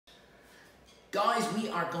Guys, we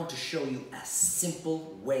are going to show you a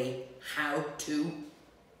simple way how to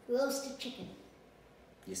roast a chicken.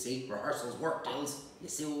 You see, rehearsals work, Dills. You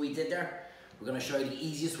see what we did there? We're going to show you the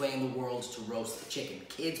easiest way in the world to roast a chicken.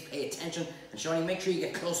 Kids, pay attention, and Shawnee, make sure you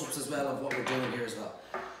get close-ups as well of what we're doing here as well.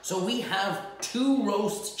 So we have 2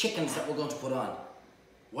 roast chickens that we're going to put on.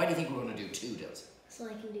 Why do you think we're going to do 2, Dills? So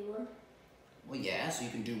I can do one. Well, yeah, so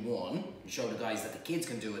you can do 1 and show the guys that the kids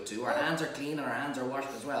can do it too. Our hands are clean and our hands are washed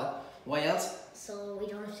as well. Why else? So we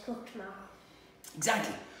don't have to cook tomorrow.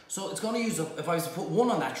 Exactly. So it's going to use up, if I was to put 1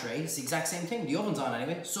 on that tray, it's the exact same thing. The oven's on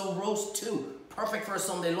anyway. So roast 2. Perfect for a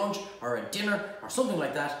Sunday lunch or a dinner or something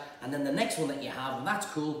like that. And then the next one that you have, and that's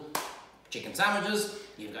cool, chicken sandwiches,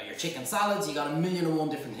 you've got your chicken salads, you got 1,000,001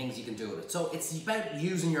 different things you can do with it. So it's about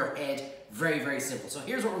using your head. Very, very simple. So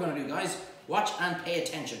here's what we're going to do, guys. Watch and pay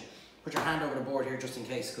attention. Put your hand over the board here just in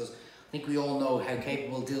case, because I think we all know how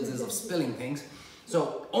capable Dills is of spilling things.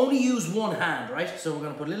 So only use 1 hand, right? So we're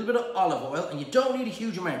going to put a little bit of olive oil, and you don't need a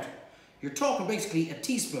huge amount. You're talking basically a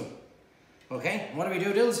teaspoon. Okay, what do we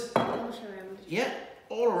do, Dills? Yeah,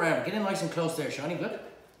 all around. Get in nice and close there, Shawnee, look.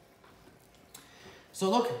 So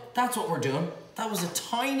look, that's what we're doing. That was a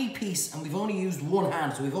tiny piece, and we've only used 1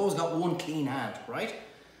 hand, so we've always got 1 clean hand, right?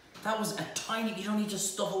 That was a tiny, you don't need to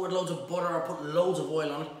stuff it with loads of butter or put loads of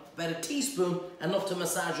oil on it. About a teaspoon, enough to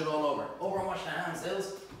massage it all over. Over and wash the hands,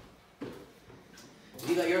 Dills. Have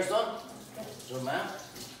you got yours done? Good man.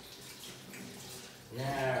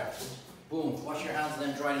 Now, boom, wash your hands and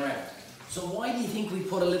then dry them around. So why do you think we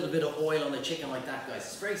put a little bit of oil on the chicken like that, guys?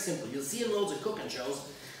 It's very simple. You'll see in loads of cooking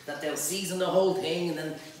shows that they'll season the whole thing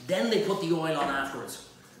and then they put the oil on afterwards.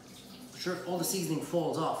 Sure, all the seasoning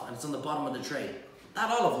falls off and it's on the bottom of the tray. That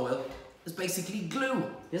olive oil is basically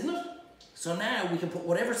glue, isn't it? So now we can put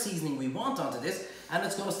whatever seasoning we want onto this and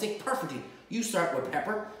it's going to stick perfectly. You start with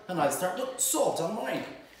pepper and I'll start with salt on mine.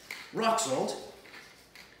 Rock salt.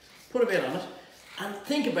 Put a bit on it. And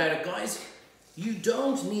think about it, guys. You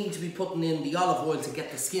don't need to be putting in the olive oil to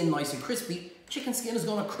get the skin nice and crispy. Chicken skin is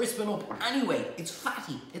going to crispen up anyway. It's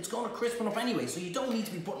fatty. It's going to crispen up anyway. So you don't need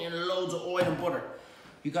to be putting in loads of oil and butter.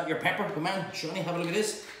 You got your pepper. Come on, Shawnee, have a look at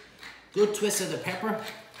this. Good twist of the pepper.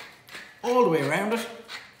 All the way around it.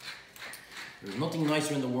 There's nothing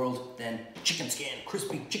nicer in the world than chicken skin,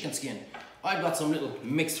 crispy chicken skin. I've got some little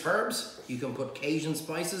mixed herbs. You can put Cajun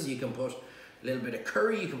spices. You can put a little bit of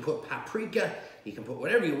curry. You can put paprika. You can put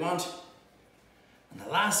whatever you want. And the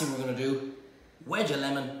last thing we're going to do, wedge a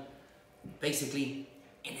lemon, basically,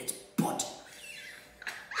 in its butt.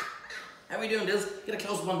 How are we doing, Dills? Get a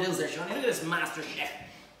close-up on Dills there, Shawnee. Look at this master chef.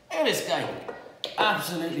 Look at this guy.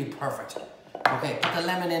 Absolutely perfect. Okay, put the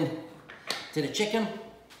lemon in to the chicken.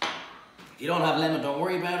 If you don't have lemon, don't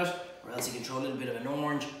worry about it. Or else you can throw a little bit of an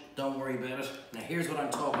orange. Don't worry about it. Now, here's what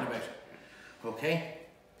I'm talking about. Okay,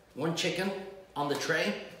 1 chicken on the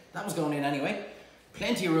tray. That was going in anyway.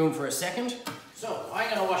 Plenty of room for a second. So I'm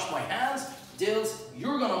going to wash my hands. Dills,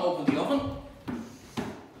 you're going to open the oven.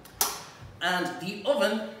 And the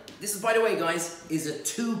oven, this is, by the way, guys, is a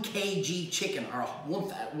 2 kg chicken, or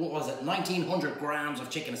what was it, 1900 grams of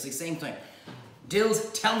chicken. It's the same thing.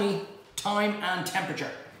 Dills, tell me time and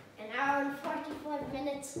temperature. 1 hour and 45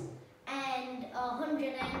 minutes and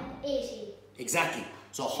 180. Exactly.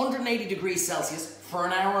 So 180 degrees Celsius for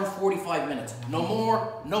 1 hour and 45 minutes. No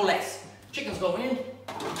more, no less. Chicken's going in.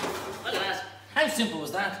 Look at that. How simple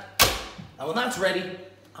was that? And when that's ready,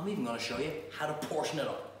 I'm even going to show you how to portion it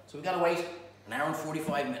up. So we've got to wait 1 hour and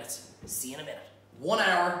 45 minutes. See you in a minute. 1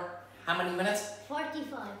 hour, how many minutes?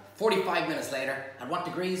 45. 45 minutes later. At what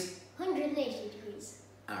degrees? 180 degrees.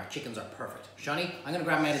 Our chickens are perfect. Shawnee, I'm going to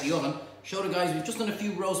grab them out of the oven. Show the guys we've just done a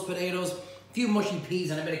few roast potatoes, a few mushy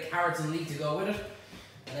peas, and a bit of carrots and leek to go with it.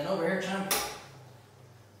 And then over here, champ.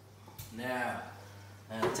 Now,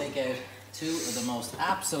 I'll take out 2 of the most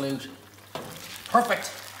absolute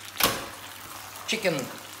perfect chicken.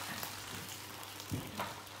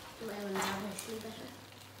 My one's obviously better.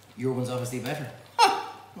 Your one's obviously better.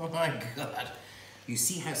 Oh my God. You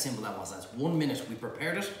see how simple that was. That's 1 minute we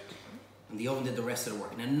prepared it and the oven did the rest of the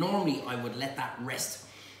work. Now normally I would let that rest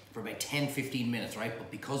for about 10-15 minutes, right?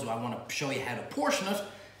 But because I want to show you how to portion it,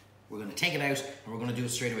 we're going to take it out and we're going to do it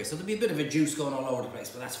straight away. So there'll be a bit of a juice going all over the place,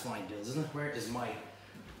 but that's fine, Dills, isn't it? Where is my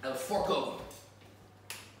El Forco?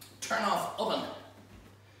 Turn off oven.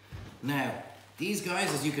 Now, these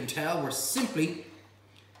guys, as you can tell, were simply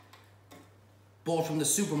bought from the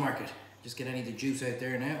supermarket. Just get any of the juice out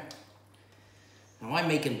there now. Now I'm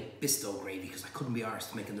making Bisto gravy because I couldn't be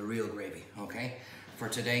arsed making the real gravy, okay, for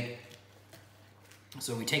today.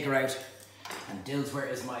 So we take her out, and Dills, where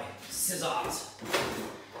is my scissors?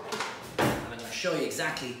 And I'm going to show you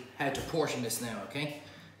exactly how to portion this now, okay?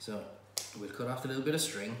 So We'll cut off the little bit of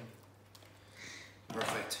string.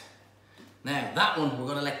 Perfect. Now that one we're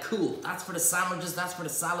gonna let cool. That's for the sandwiches, that's for the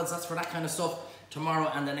salads, that's for that kind of stuff tomorrow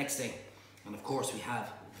and the next day. And of course we have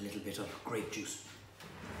a little bit of grape juice.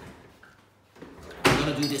 We're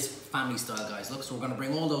gonna do this family style, guys. Look, so we're gonna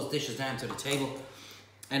bring all those dishes down to the table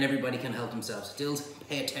and everybody can help themselves. Dills,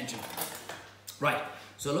 pay attention. Right,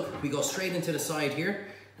 so look, we go straight into the side here.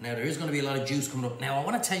 And now there is gonna be a lot of juice coming up. Now I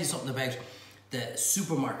wanna tell you something about the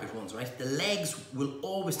supermarket ones, right? The legs will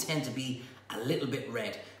always tend to be a little bit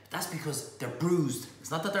red. That's because they're bruised. It's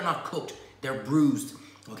not that they're not cooked, they're bruised,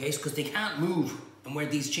 okay? Because they can't move and where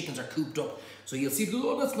these chickens are cooped up. So you'll see,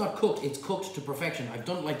 oh, that's not cooked. It's cooked to perfection. I've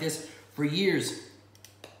done it like this for years.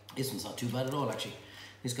 This one's not too bad at all, actually.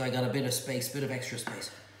 This guy got a bit of space, bit of extra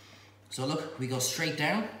space. So look, we go straight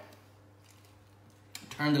down.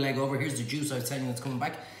 Turn the leg over. Here's the juice I was telling you that's coming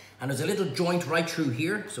back. And there's a little joint right through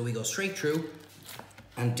here. So we go straight through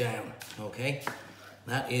and down, okay?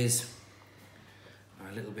 That is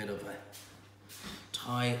a little bit of a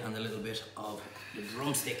thigh and a little bit of the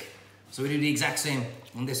drumstick. So we do the exact same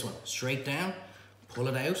on this one. Straight down, pull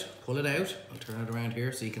it out, pull it out. I'll turn it around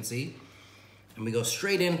here so you can see. And we go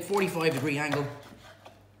straight in, 45-degree angle,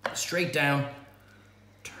 straight down,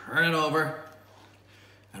 turn it over,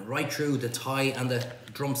 and right through the thigh and the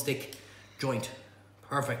drumstick joint.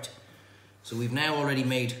 Perfect. So we've now already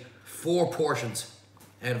made 4 portions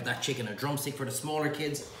out of that chicken. A drumstick for the smaller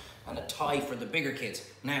kids, and a thigh for the bigger kids.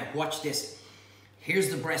 Now, watch this. Here's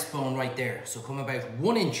the breastbone right there. So come about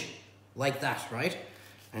 1 inch like that, right?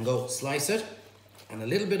 And go slice it, and a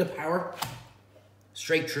little bit of power,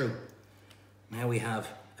 straight through. Now we have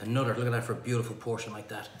another, look at that, for a beautiful portion like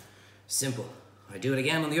that. Simple. I do it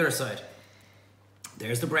again on the other side.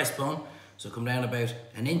 There's the breastbone. So come down about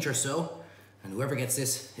 1 inch or so, and whoever gets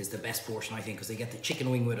this is the best portion, I think, because they get the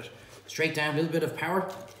chicken wing with it. Straight down, a little bit of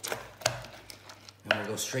power. And we'll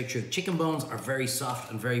go straight through. Chicken bones are very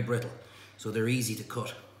soft and very brittle, so they're easy to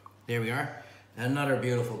cut. There we are. Another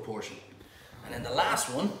beautiful portion. And then the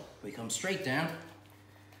last one, we come straight down.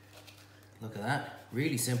 Look at that.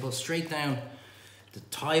 Really simple. Straight down the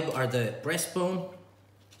thigh or the breastbone.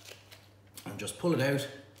 And just pull it out.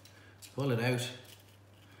 Pull it out.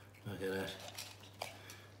 Look at that.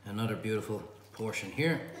 Another beautiful portion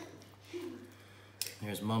here.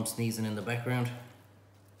 There's Mom sneezing in the background.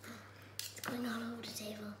 Going all over the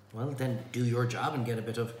table. Well, then do your job and get a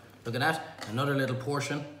bit of, look at that, another little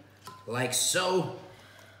portion, like so.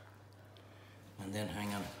 And then,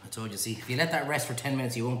 hang on, I told you, see, if you let that rest for 10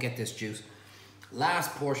 minutes, you won't get this juice.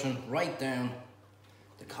 Last portion, right down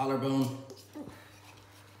the collarbone.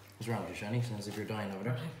 What's wrong with you, Shani? Sounds as if you're dying over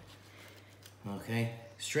there. Okay,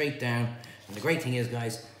 straight down. And the great thing is,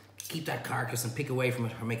 guys, keep that carcass and pick away from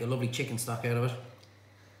it, or make a lovely chicken stock out of it.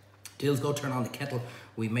 Dills, go turn on the kettle.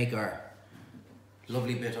 We make our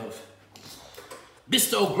lovely bit of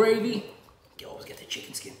Bisto gravy. You always get the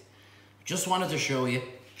chicken skin. Just wanted to show you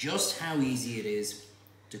just how easy it is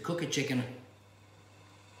to cook a chicken.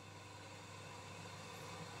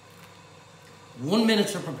 1 minute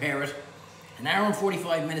to prepare it, 1 hour and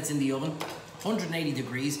 45 minutes in the oven, 180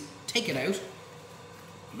 degrees, take it out,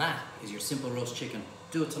 and that is your simple roast chicken.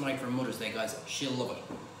 Do it tonight for Mother's Day, guys. She'll love it.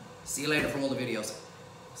 See you later for all the videos.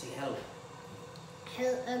 Say hello.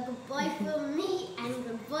 Goodbye from me and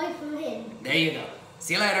goodbye from him. There you go.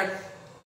 See you later.